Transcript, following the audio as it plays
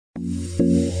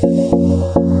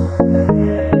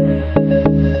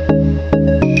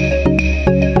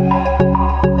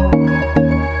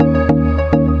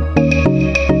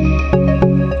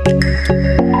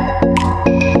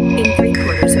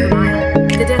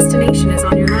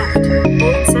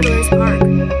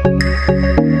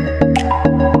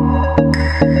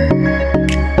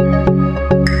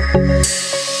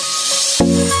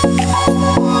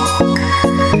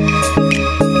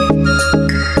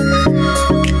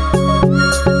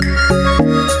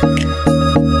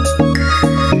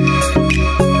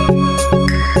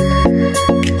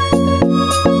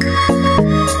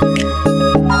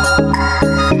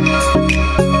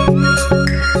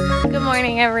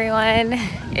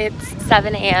It's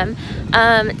 7 a.m.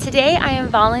 Today I am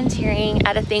volunteering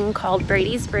at a thing called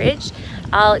Brady's Bridge.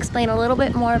 I'll explain a little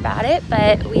bit more about it,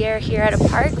 but we are here at a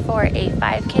park for a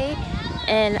 5K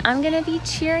and I'm gonna be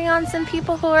cheering on some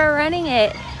people who are running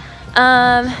it.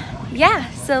 Yeah,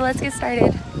 so let's get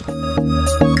started.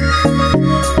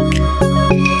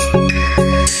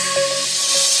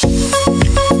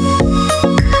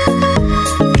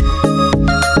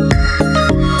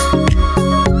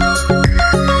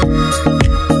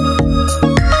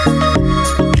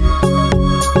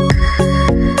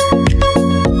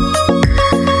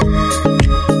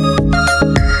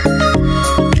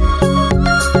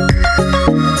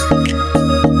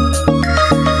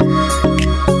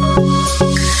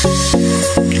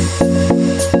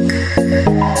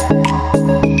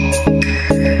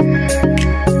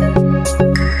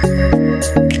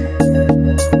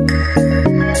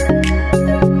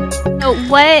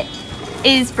 What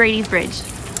is Brady's Bridge?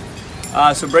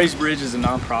 So Brady's Bridge is a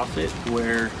nonprofit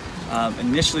where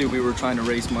initially we were trying to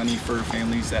raise money for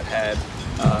families that had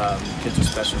kids with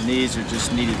special needs or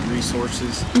just needed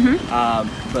resources.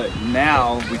 But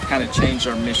now we've kind of changed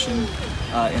our mission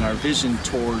and our vision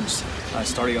towards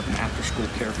starting up an after-school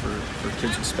care for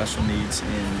kids with special needs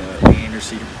in the Leander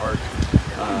Cedar Park,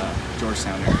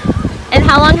 Georgetown area. And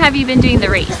how long have you been doing the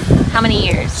race? How many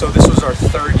years? So this was our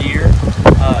third year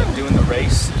doing the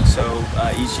race. So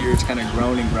each year it's kind of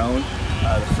grown and grown.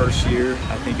 The first year,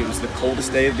 I think it was the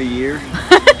coldest day of the year.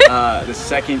 The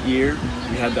second year,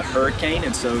 we had the hurricane,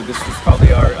 and so this was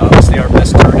probably obviously our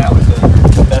best turnout,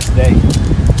 the best day.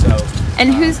 So.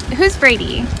 And who's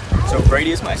Brady? So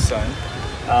Brady is my son.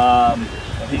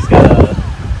 He's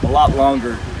got a lot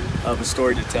longer of a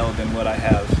story to tell than what I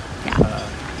have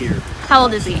here. How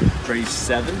old is he? Brady's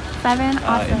 7. 7?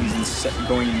 Awesome. And he's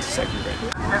going into second grade.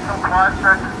 Get some quad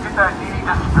stretches, get that knee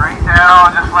just straight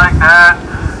down, just like that.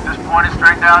 Just point it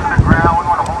straight down to the ground. We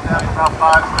want to hold that for about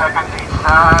 5 seconds each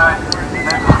side. And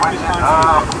then switch it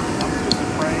up.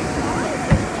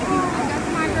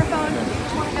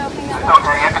 It's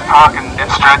okay, you can talk and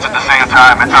stretch at the same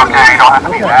time. It's okay, you don't have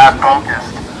to be that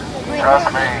focused. Trust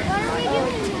me.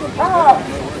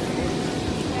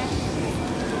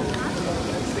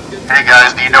 Hey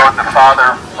guys, do you know what the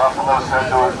father Buffalo said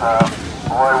to his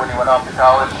boy when he went off to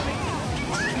college?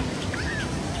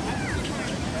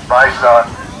 Bye, son.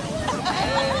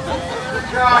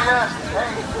 Yes. Hey,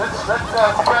 let's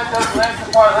spread those legs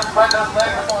apart. Let's spread those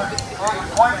legs apart. Hey,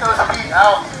 point those feet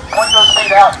out. Point those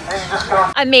feet out. Hey, just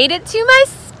go. I made it to my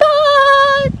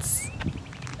spot.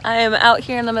 I am out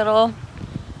here in the middle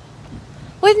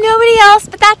with nobody else,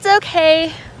 but that's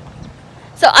okay.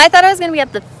 So I thought I was gonna be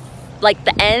at the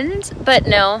end, but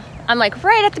no, I'm like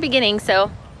right at the beginning, so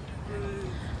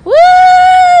woo!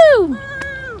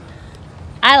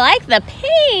 I like the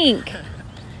pink.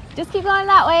 Just keep going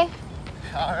that way.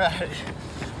 All right.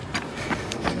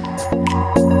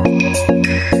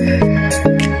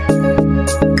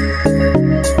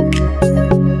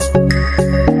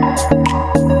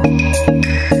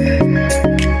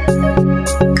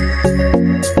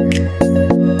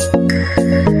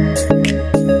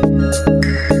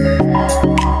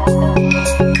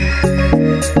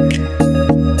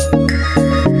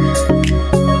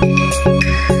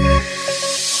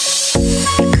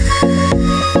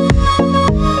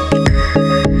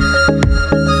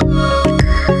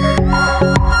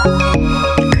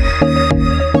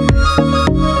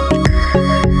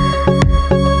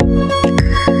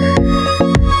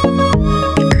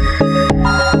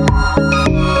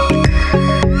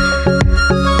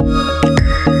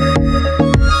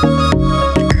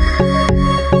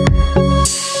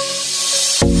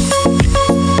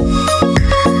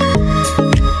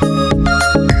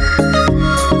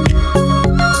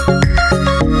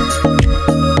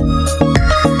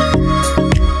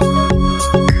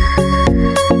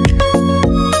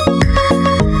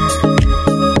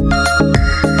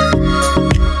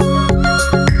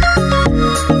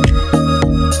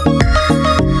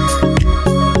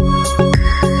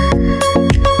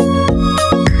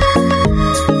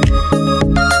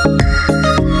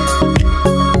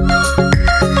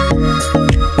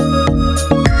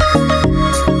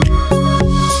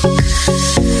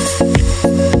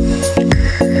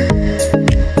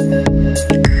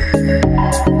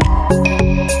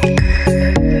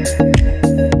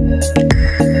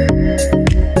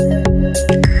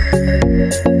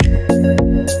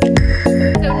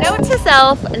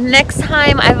 Next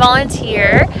time I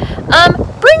volunteer,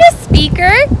 bring a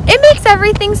speaker. It makes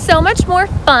everything so much more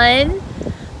fun.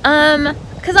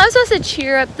 Because I'm supposed to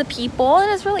cheer up the people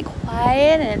and it's really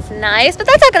quiet and it's nice, but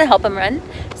that's not going to help them run.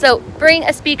 So bring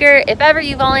a speaker if ever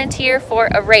you volunteer for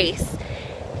a race.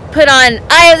 put on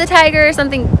Eye of the Tiger or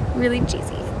something really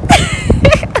cheesy.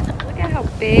 Look at how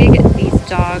big these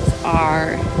dogs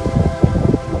are.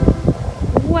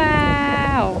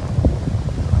 Wow.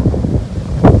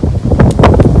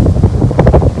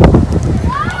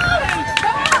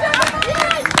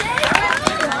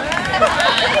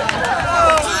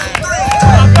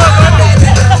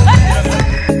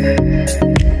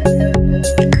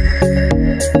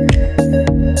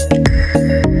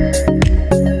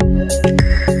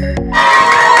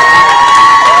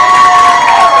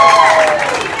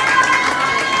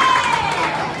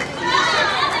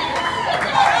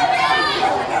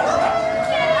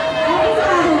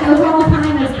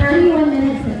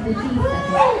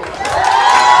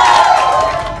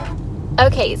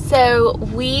 Okay, so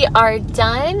we are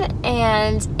done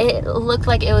and it looked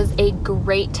like it was a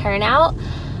great turnout.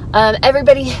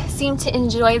 Everybody seemed to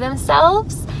enjoy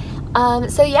themselves.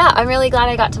 So yeah, I'm really glad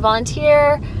I got to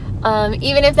volunteer,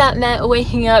 even if that meant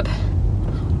waking up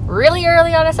really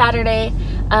early on a Saturday.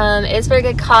 It's for a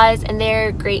good cause and they're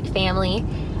a great family.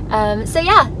 So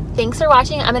yeah, thanks for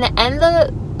watching. I'm gonna end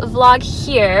the vlog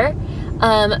here,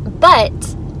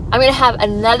 but I'm gonna have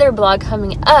another vlog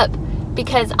coming up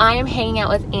because I am hanging out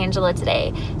with Angela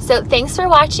today. So thanks for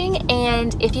watching,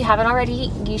 and if you haven't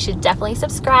already, you should definitely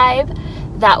subscribe.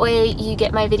 That way you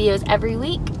get my videos every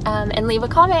week, and leave a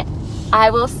comment. I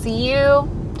will see you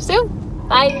soon.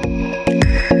 Bye.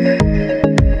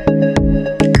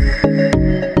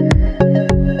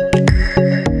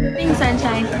 Thanks,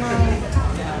 Sunshine.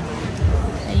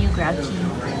 Are you grouchy?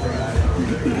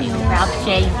 Are you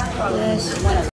grouchy? Yes.